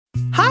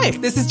Hi,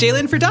 this is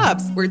Jalen for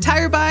Dobbs, where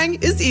tire buying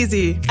is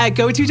easy. At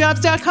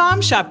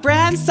GoToDobbs.com, shop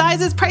brands,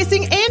 sizes,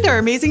 pricing, and our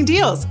amazing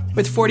deals.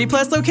 With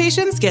 40-plus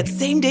locations, get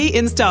same-day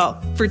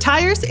install. For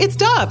tires, it's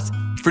Dobbs.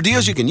 For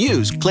deals you can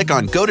use, click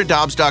on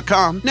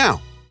GoToDobbs.com now.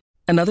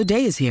 Another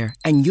day is here,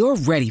 and you're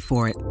ready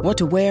for it. What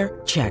to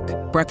wear? Check.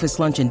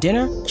 Breakfast, lunch, and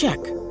dinner?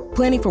 Check.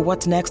 Planning for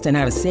what's next and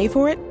how to save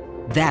for it?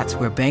 That's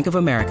where Bank of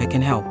America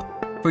can help.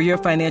 For your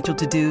financial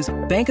to-dos,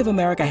 Bank of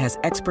America has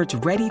experts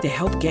ready to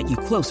help get you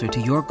closer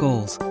to your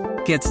goals.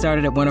 Get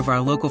started at one of our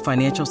local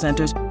financial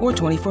centers or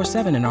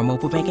 24/7 in our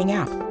mobile banking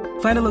app.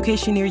 Find a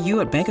location near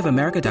you at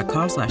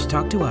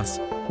bankofamerica.com/talktous.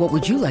 What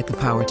would you like the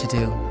power to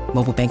do?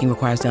 Mobile banking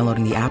requires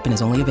downloading the app and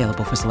is only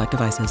available for select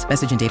devices.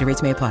 Message and data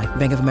rates may apply.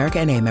 Bank of America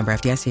N.A., member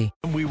FDIC.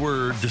 We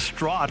were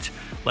distraught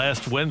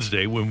last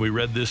Wednesday when we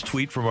read this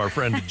tweet from our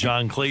friend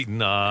John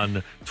Clayton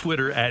on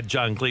Twitter at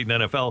John Clayton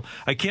NFL.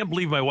 I can't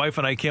believe my wife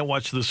and I can't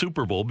watch the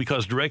Super Bowl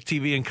because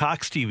DirecTV and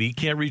Cox TV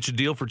can't reach a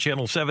deal for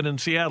Channel 7 in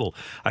Seattle.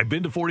 I've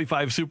been to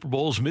 45 Super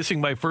Bowls,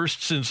 missing my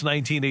first since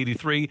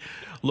 1983.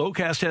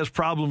 Locast has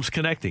problems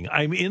connecting.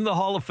 I'm in the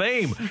Hall of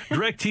Fame.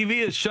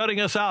 DirecTV is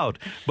shutting us out.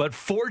 But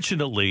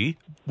fortunately,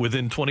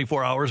 within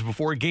 24 hours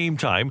before game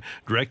time,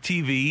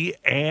 DirecTV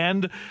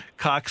and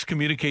Cox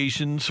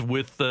Communications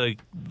with the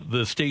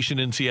station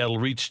in Seattle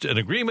reached an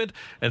agreement,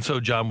 and so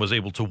John was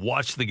able to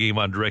watch the game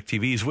on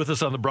DirecTV. He's with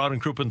us on the Brown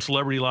and Crouppen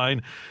Celebrity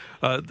Line.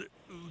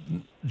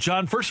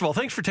 John, first of all,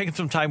 thanks for taking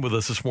some time with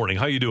us this morning.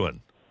 How you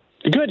doing?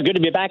 Good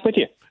to be back with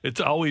you. It's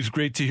always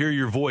great to hear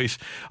your voice.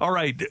 All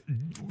right,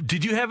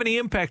 did you have any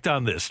impact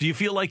on this? Do you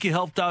feel like you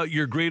helped out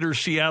your greater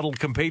Seattle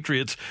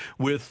compatriots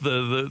with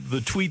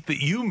the tweet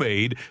that you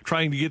made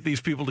trying to get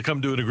these people to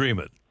come to an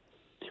agreement?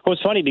 Well,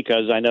 it's funny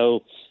because I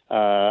know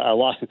a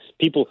lot of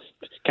people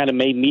kind of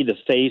made me the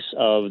face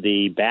of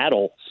the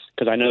battle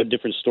because I know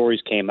different stories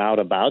came out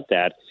about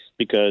that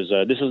because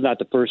this is not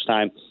the first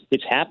time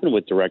it's happened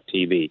with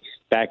DirecTV.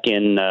 Back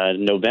in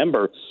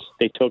November,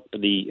 they took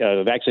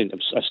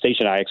a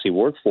station I actually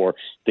worked for,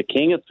 the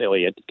King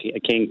affiliate,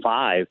 King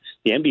 5,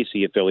 the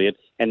NBC affiliate,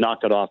 and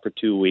knocked it off for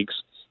 2 weeks,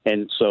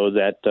 and so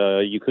that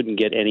you couldn't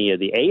get any of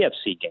the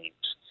AFC games.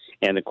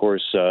 And, of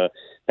course,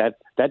 that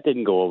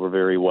didn't go over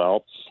very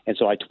well. And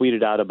so I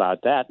tweeted out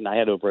about that, and I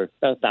had over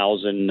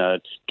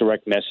 1,000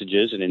 direct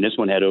messages, and then this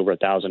one had over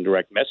 1,000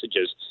 direct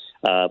messages.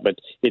 But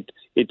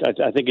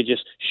I think it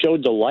just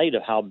showed the light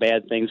of how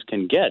bad things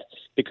can get,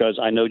 because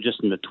I know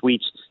just in the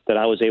tweets that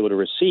I was able to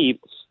receive,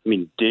 I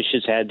mean, Dish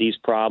has had these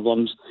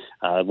problems.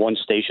 One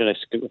station I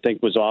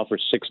think was off for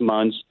 6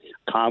 months.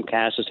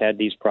 Comcast has had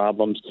these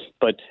problems.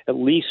 But at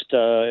least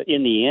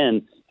in the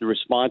end, the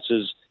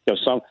responses,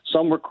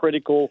 some were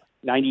critical.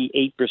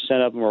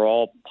 98% of them are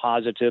all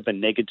positive and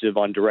negative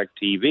on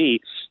DirecTV.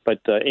 But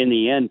in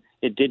the end,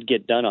 it did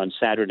get done on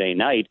Saturday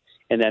night.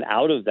 And then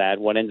out of that,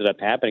 what ended up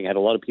happening, I had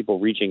a lot of people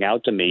reaching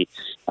out to me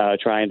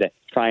trying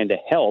to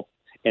help.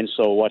 And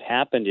so what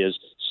happened is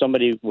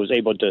somebody was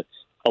able to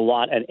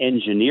allot an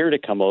engineer to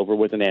come over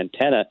with an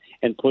antenna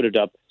and put it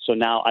up. So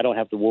now I don't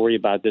have to worry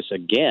about this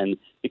again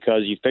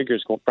because you figure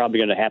it's probably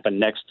going to happen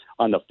next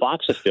on the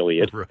Fox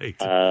affiliate. Right.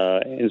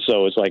 And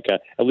so it's like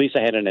at least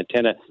I had an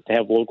antenna to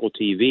have local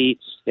TV.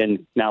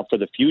 And now for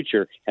the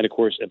future, and of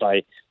course, if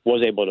I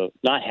was able to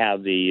not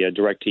have the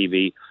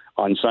DirecTV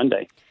on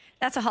Sunday.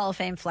 That's a Hall of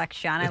Fame flex,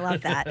 John. I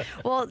love that.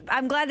 Well,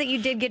 I'm glad that you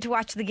did get to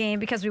watch the game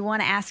because we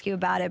want to ask you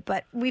about it.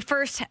 But we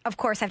first, of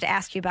course, have to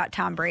ask you about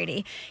Tom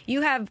Brady. You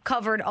have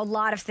covered a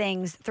lot of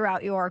things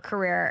throughout your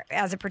career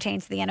as it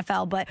pertains to the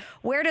NFL. But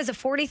where does a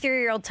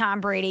 43-year-old Tom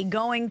Brady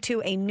going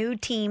to a new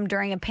team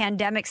during a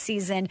pandemic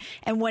season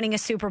and winning a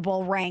Super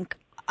Bowl rank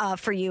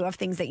for you of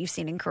things that you've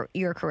seen in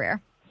your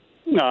career?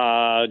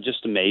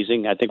 Just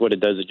amazing. I think what it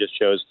does, it just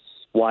shows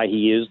why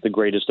he is the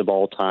greatest of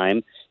all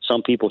time.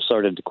 Some people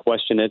started to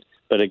question it,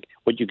 but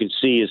what you can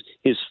see is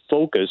his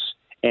focus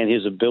and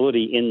his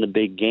ability in the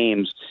big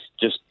games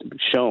just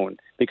shown.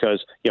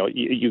 Because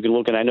you can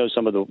look, and I know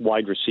some of the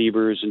wide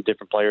receivers and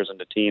different players on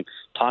the team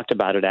talked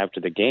about it after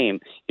the game.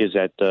 Is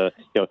that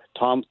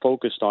Tom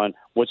focused on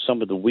what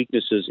some of the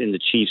weaknesses in the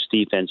Chiefs'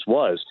 defense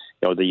was.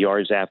 The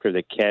yards after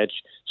the catch,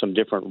 some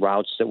different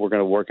routes that were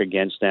going to work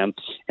against them,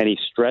 and he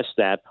stressed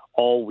that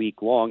all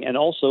week long, and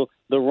also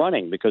the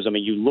running. Because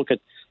you look at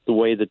the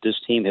way that this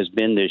team has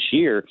been this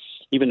year,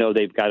 even though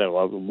they've got a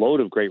load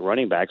of great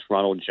running backs,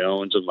 Ronald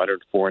Jones and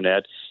Leonard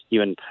Fournette,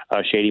 even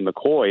Shady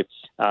McCoy,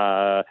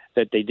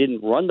 that they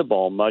didn't run the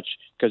ball much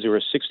because they were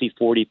a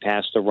 60-40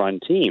 pass-to-run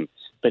team.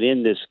 But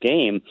in this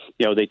game,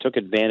 they took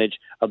advantage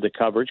of the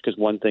coverage because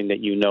one thing that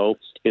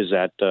is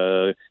that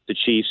the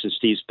Chiefs and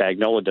Steve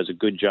Spagnuolo does a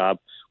good job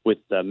with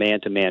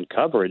man-to-man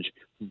coverage.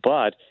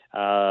 But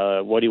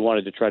what he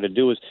wanted to try to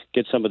do is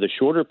get some of the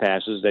shorter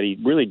passes that he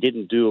really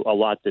didn't do a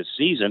lot this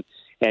season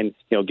and,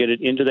 get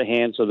it into the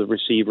hands of the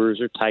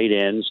receivers or tight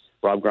ends,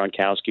 Rob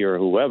Gronkowski or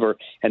whoever,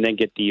 and then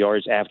get the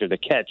yards after the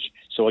catch.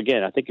 So,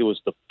 again, I think it was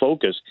the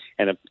focus,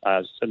 and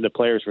the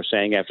players were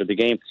saying after the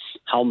game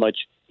how much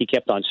he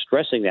kept on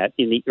stressing that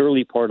in the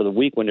early part of the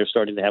week when they're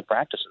starting to have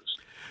practices.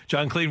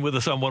 John Clayton with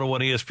us on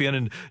 101 ESPN.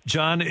 And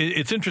John,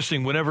 it's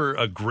interesting, whenever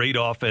a great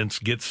offense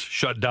gets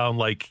shut down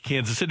like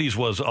Kansas City's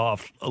was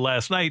off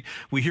last night,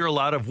 we hear a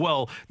lot of,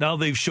 well, now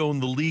they've shown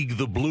the league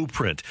the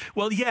blueprint.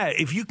 Well, yeah,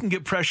 if you can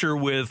get pressure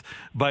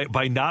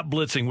by not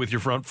blitzing with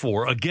your front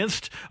four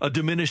against a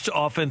diminished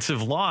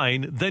offensive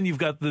line, then you've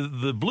got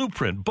the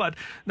blueprint. But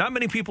not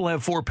many people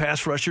have four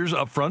pass rushers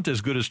up front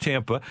as good as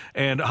Tampa.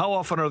 And how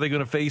often are they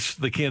going to face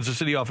the Kansas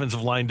City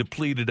offensive line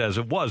depleted as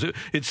it was?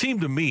 It seemed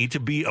to me to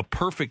be a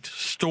perfect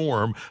storm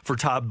for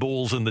Todd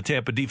Bowles and the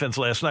Tampa defense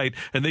last night,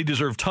 and they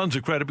deserve tons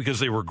of credit because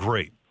they were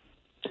great.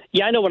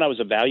 Yeah, I know when I was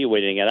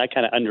evaluating it, I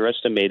kind of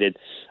underestimated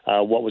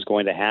what was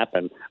going to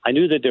happen. I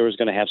knew that they was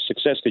going to have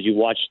success because you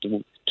watched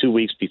 2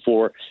 weeks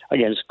before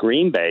against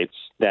Green Bay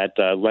that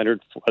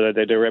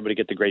that they were able to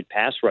get the great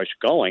pass rush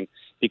going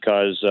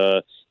because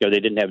they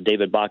didn't have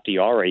David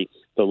Bakhtiari,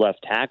 the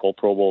left tackle,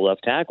 Pro Bowl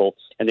left tackle,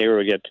 and they were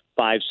going to get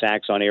 5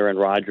 sacks on Aaron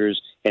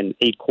Rodgers and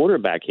 8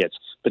 quarterback hits.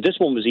 But this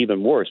one was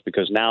even worse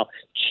because now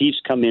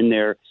Chiefs come in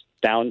there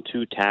down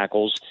 2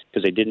 tackles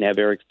because they didn't have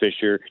Eric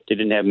Fisher, they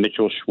didn't have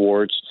Mitchell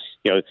Schwartz.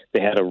 They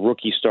had a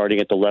rookie starting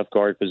at the left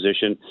guard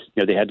position.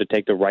 They had to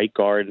take the right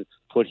guard and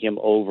put him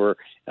over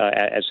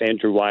as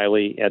Andrew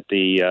Wiley at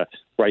the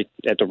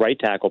right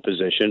tackle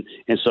position,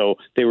 and so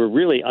they were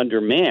really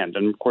undermanned.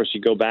 And of course,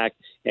 you go back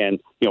and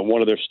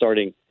one of their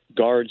starting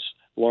guards,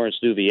 Lawrence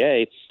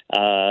Duvier,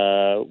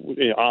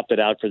 opted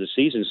out for the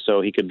season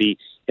so he could be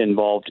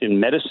involved in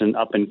medicine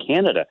up in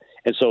Canada.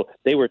 And so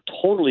they were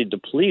totally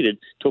depleted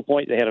to a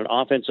point they had an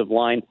offensive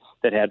line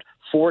that had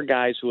 4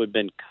 guys who had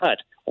been cut,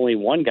 only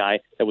 1 guy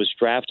that was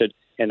drafted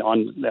and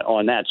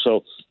on that.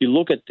 So you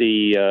look at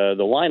the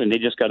line and they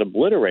just got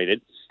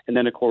obliterated. And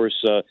then, of course,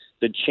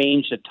 the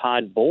change that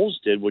Todd Bowles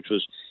did, which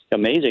was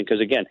amazing because,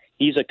 again,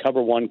 he's a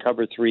cover 1,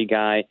 cover 3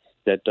 guy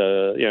that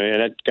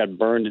that got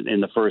burned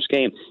in the first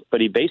game.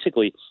 But he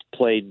basically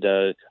played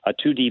a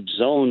 2-deep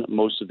zone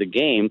most of the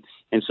game,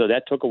 and so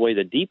that took away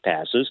the deep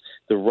passes.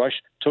 The rush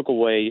took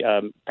away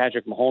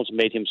Patrick Mahomes,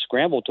 made him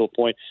scramble to a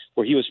point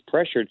where he was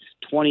pressured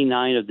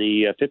 29 of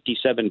the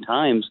 57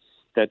 times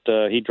that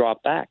he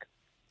dropped back.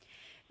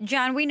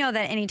 John, we know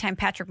that anytime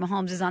Patrick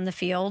Mahomes is on the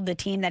field, the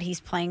team that he's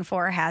playing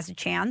for has a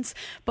chance.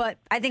 But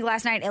I think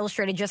last night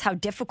illustrated just how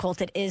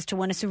difficult it is to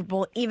win a Super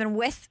Bowl, even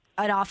with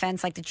an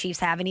offense like the Chiefs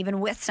have, and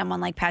even with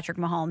someone like Patrick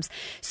Mahomes.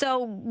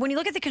 So when you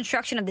look at the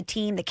construction of the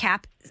team, the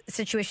cap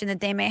situation that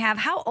they may have,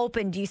 how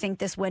open do you think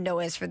this window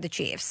is for the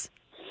Chiefs?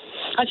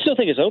 I still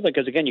think it's open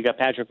because, again, you got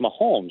Patrick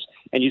Mahomes,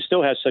 and you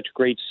still have such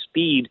great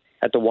speed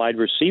at the wide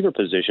receiver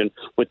position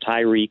with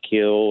Tyreek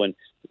Hill and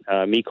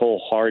Mecole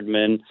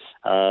Hardman.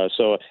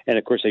 And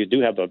of course, they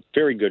do have a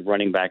very good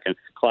running back in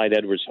Clyde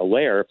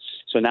Edwards-Helaire.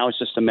 So now it's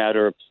just a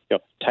matter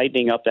of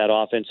tightening up that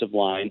offensive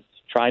line,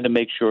 trying to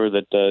make sure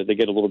that they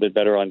get a little bit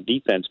better on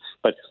defense.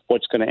 But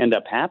what's going to end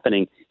up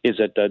happening is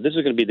that this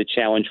is going to be the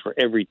challenge for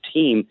every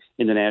team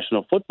in the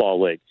National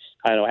Football League.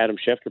 I know Adam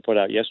Schefter put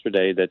out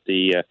yesterday that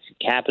the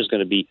cap is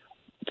going to be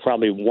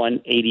probably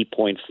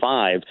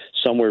 180.5,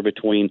 somewhere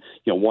between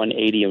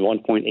 180 and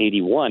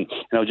 1.81. And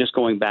I was just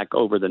going back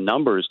over the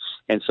numbers,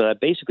 and so that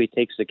basically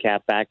takes the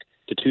cap back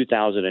to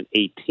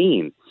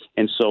 2018.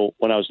 And so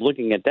when I was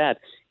looking at that,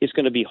 it's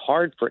going to be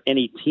hard for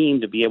any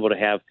team to be able to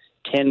have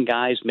 10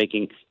 guys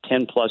making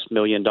 $10+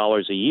 million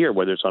a year,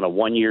 whether it's on a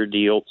 1-year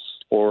deal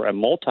or a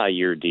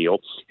multi-year deal.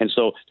 And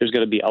so there's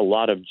going to be a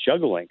lot of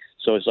juggling.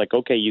 So it's like,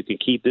 okay, you can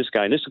keep this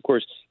guy. And this, of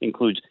course,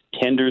 includes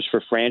tenders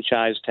for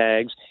franchise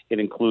tags. It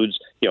includes,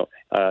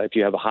 if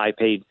you have a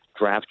high-paid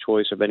draft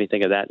choice of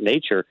anything of that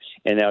nature.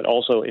 And that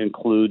also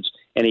includes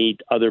any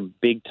other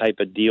big type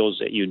of deals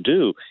that you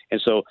do.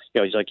 And so,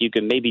 it's like you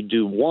can maybe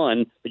do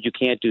one, but you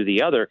can't do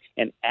the other.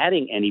 And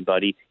adding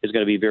anybody is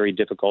going to be very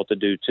difficult to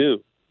do,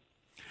 too.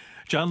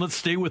 John, let's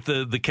stay with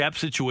the cap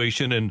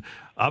situation. And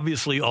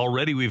obviously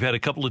already we've had a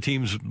couple of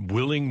teams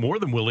more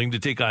than willing to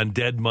take on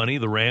dead money,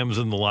 the Rams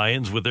and the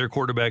Lions with their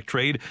quarterback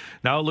trade.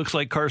 Now it looks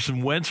like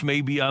Carson Wentz may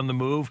be on the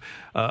move.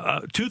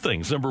 2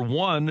 things. Number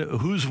one,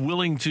 who's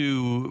willing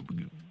to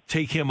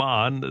take him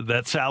on,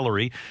 that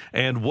salary?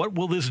 And what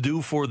will this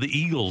do for the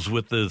Eagles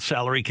with the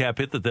salary cap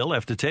hit that they'll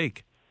have to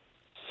take?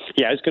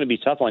 Yeah, it's going to be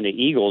tough on the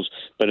Eagles,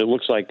 but it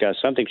looks like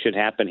something should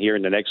happen here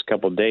in the next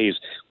couple of days,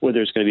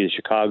 whether it's going to be the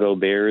Chicago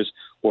Bears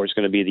or it's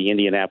going to be the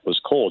Indianapolis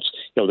Colts.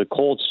 The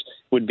Colts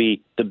would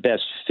be the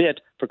best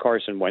fit for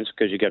Carson Wentz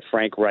because you got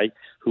Frank Reich,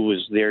 who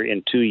was there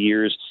in 2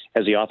 years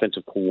as the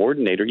offensive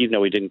coordinator, even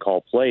though he didn't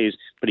call plays,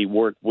 but he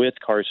worked with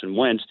Carson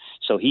Wentz.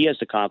 So he has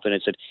the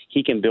confidence that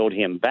he can build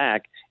him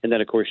back. And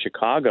then, of course,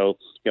 Chicago,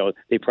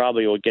 they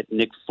probably will get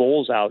Nick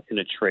Foles out in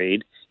a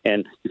trade.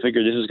 And you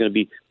figure this is going to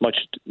be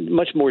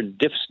much more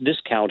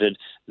discounted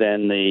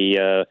than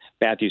the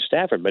Matthew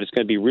Stafford, but it's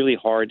going to be really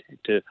hard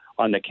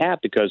on the cap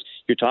because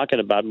you're talking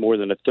about more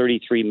than a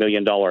 $33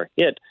 million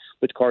hit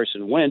with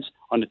Carson Wentz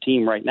on a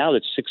team right now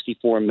that's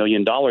 $64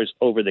 million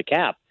over the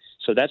cap.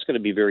 So that's going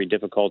to be very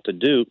difficult to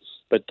do.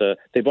 But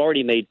they've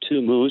already made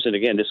 2 moves, and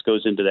again, this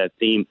goes into that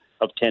theme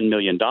of $10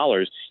 million.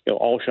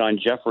 Alshon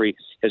Jeffrey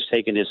has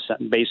taken his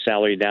base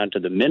salary down to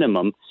the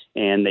minimum,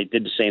 and they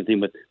did the same thing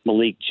with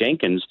Malik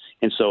Jenkins.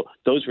 And so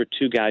those were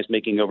two guys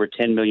making over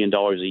 $10 million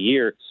a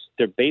year.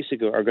 They're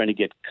basically are going to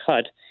get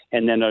cut,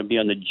 and then they'll be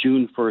on the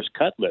June 1st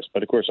cut list.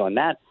 But, of course, on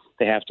that,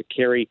 they have to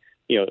carry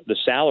the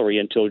salary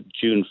until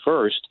June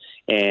 1st.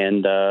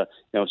 And,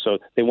 so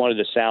they wanted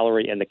the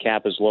salary and the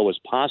cap as low as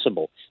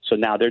possible. So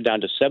now they're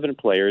down to 7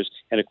 players.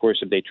 And, of course,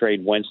 if they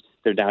trade Wentz,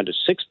 they're down to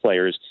 6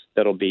 players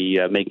that'll be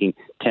making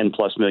 $10+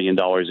 million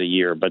a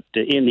year. But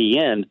in the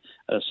end,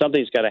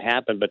 something's got to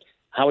happen. But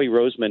Howie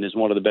Roseman is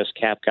one of the best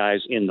cap guys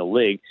in the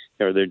league,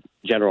 or their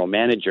general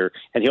manager,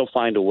 and he'll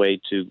find a way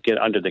to get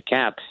under the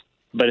cap.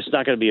 But it's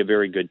not going to be a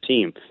very good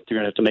team. They're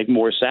going to have to make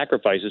more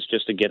sacrifices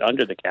just to get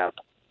under the cap.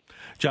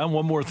 John,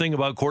 one more thing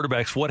about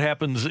quarterbacks. What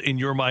happens in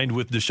your mind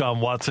with Deshaun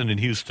Watson in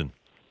Houston?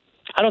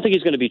 I don't think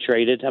he's going to be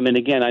traded. I mean,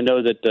 again, I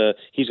know that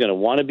he's going to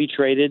want to be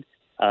traded,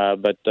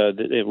 but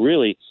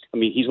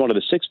he's one of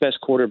the 6 best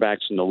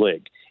quarterbacks in the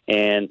league.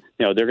 And,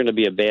 they're going to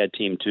be a bad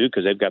team, too,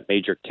 because they've got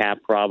major cap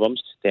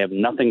problems. They have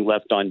nothing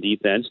left on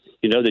defense.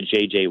 That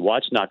J.J.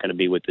 Watt's not going to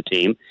be with the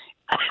team,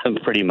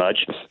 pretty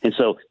much. And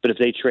so, but if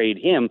they trade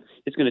him,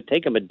 it's going to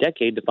take them a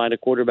decade to find a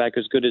quarterback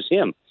as good as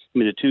him. I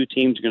mean, the 2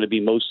 teams going to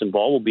be most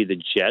involved will be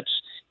the Jets.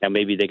 Now,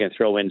 maybe they can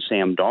throw in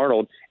Sam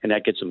Darnold, and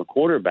that gets them a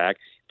quarterback.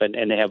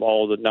 And they have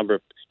all the number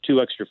of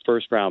 2 extra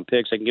first-round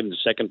picks. They can give them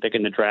the 2nd pick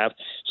in the draft.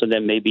 So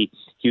then maybe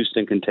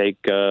Houston can take,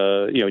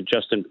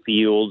 Justin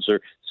Fields or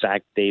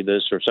Zach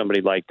Davis or somebody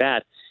like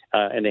that.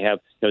 And they have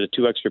the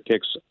 2 extra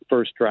picks,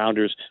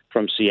 first-rounders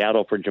from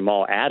Seattle for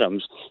Jamal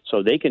Adams.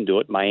 So they can do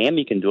it.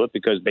 Miami can do it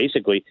because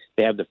basically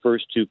they have the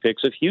first 2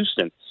 picks of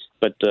Houston.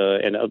 But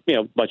and a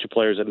bunch of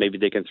players that maybe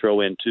they can throw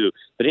in too.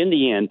 But in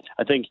the end,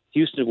 I think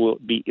Houston will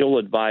be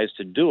ill-advised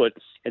to do it,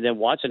 and then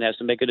Watson has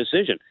to make a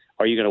decision.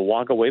 Are you going to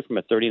walk away from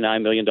a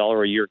 $39 million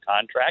a year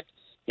contract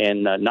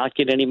and not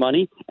get any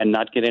money and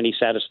not get any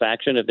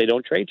satisfaction if they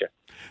don't trade you?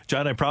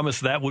 John, I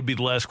promised that would be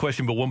the last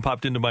question, but one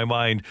popped into my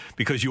mind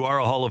because you are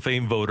a Hall of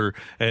Fame voter,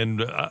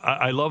 and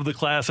I love the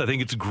class. I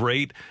think it's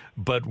great,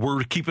 but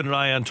we're keeping an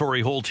eye on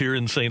Torrey Holt here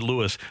in St.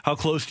 Louis. How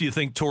close do you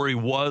think Torrey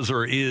was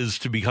or is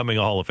to becoming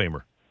a Hall of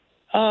Famer?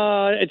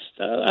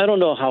 I don't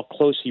know how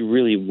close he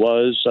really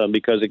was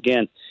because,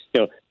 again,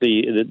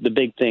 the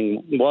big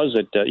thing was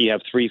that you have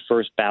 3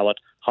 first ballot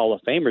Hall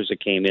of Famers that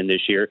came in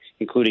this year,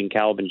 including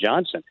Calvin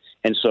Johnson.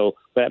 And so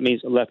that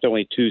means it left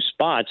only 2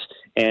 spots,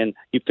 and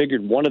you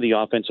figured one of the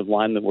offensive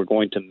linemen were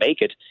going to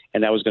make it,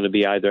 and that was going to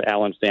be either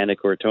Alan Faneck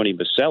or Tony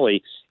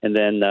Baselli. And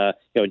then,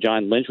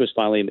 John Lynch was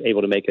finally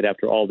able to make it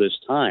after all this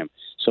time.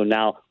 So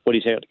now what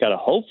he's got to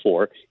hope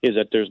for is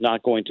that there's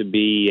not going to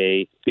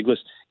be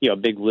a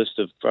big list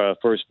of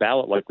first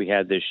ballot like we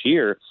had this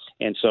year.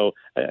 And so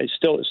it's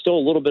still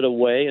a little bit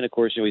away. And, of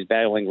course, he's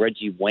battling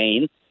Reggie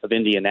Wayne of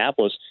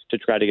Indianapolis to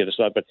try to get a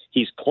spot. But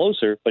he's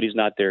closer, but he's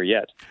not there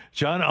yet.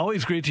 John,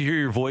 always great to hear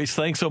your voice.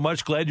 Thanks so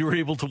much. Glad you were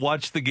able to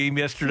watch the game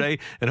yesterday.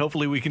 And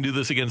hopefully we can do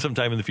this again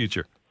sometime in the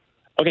future.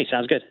 Okay,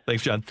 sounds good.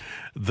 Thanks, John.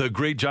 The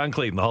great John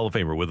Clayton, the Hall of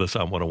Famer, with us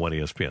on 101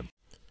 ESPN.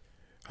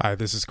 Hi,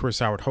 this is Chris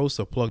Howard, host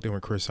of Plugged In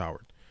with Chris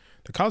Howard.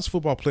 The College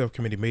Football Playoff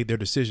Committee made their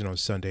decision on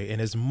Sunday,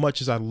 and as much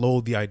as I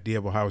loathe the idea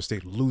of Ohio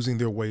State losing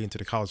their way into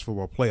the College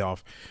Football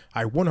Playoff,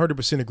 I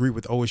 100% agree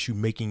with OSU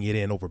making it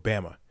in over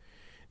Bama.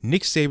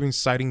 Nick Saban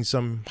citing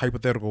some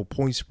hypothetical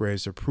point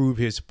spreads to prove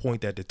his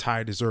point that the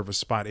Tide deserve a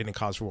spot in the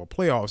College Football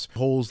Playoffs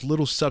holds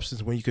little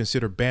substance when you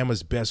consider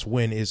Bama's best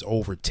win is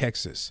over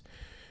Texas.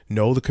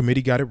 No, the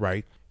committee got it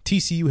right.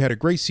 TCU had a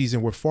great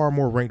season with far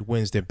more ranked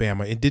wins than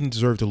Bama and didn't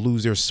deserve to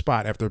lose their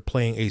spot after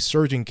playing a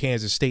surging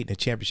Kansas State in a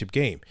championship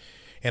game.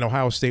 And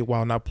Ohio State,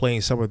 while not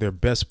playing some of their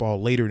best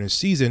ball later in the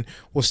season,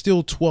 was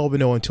still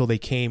 12-0 until they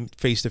came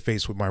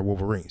face-to-face with my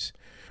Wolverines.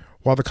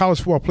 While the college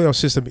football playoff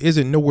system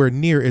isn't nowhere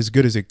near as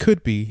good as it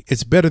could be,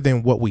 it's better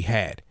than what we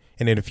had.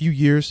 And in a few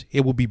years,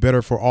 it will be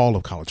better for all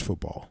of college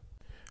football.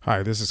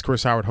 Hi, this is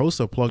Chris Howard, host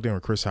of Plugged In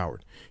with Chris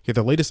Howard. Get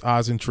the latest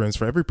odds and trends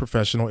for every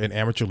professional and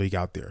amateur league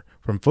out there.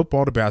 From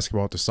football to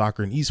basketball to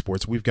soccer and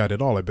esports, we've got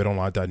it all at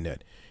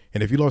betonline.net.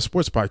 And if you love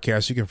sports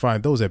podcasts, you can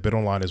find those at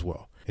BetOnline as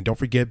well. And don't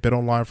forget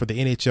BetOnline for the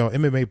NHL,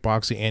 MMA,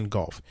 boxing, and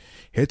golf.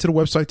 Head to the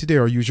website today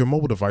or use your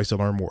mobile device to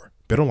learn more.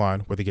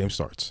 BetOnline, where the game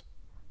starts.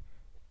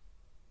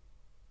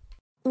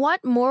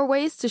 Want more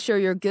ways to show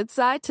your good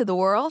side to the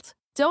world?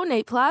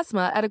 Donate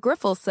plasma at a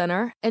Grifols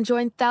Center and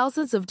join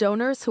thousands of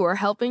donors who are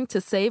helping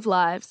to save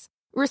lives.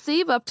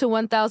 Receive up to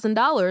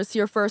 $1,000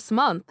 your first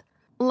month.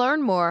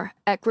 Learn more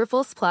at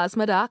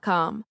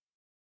grifolsplasma.com.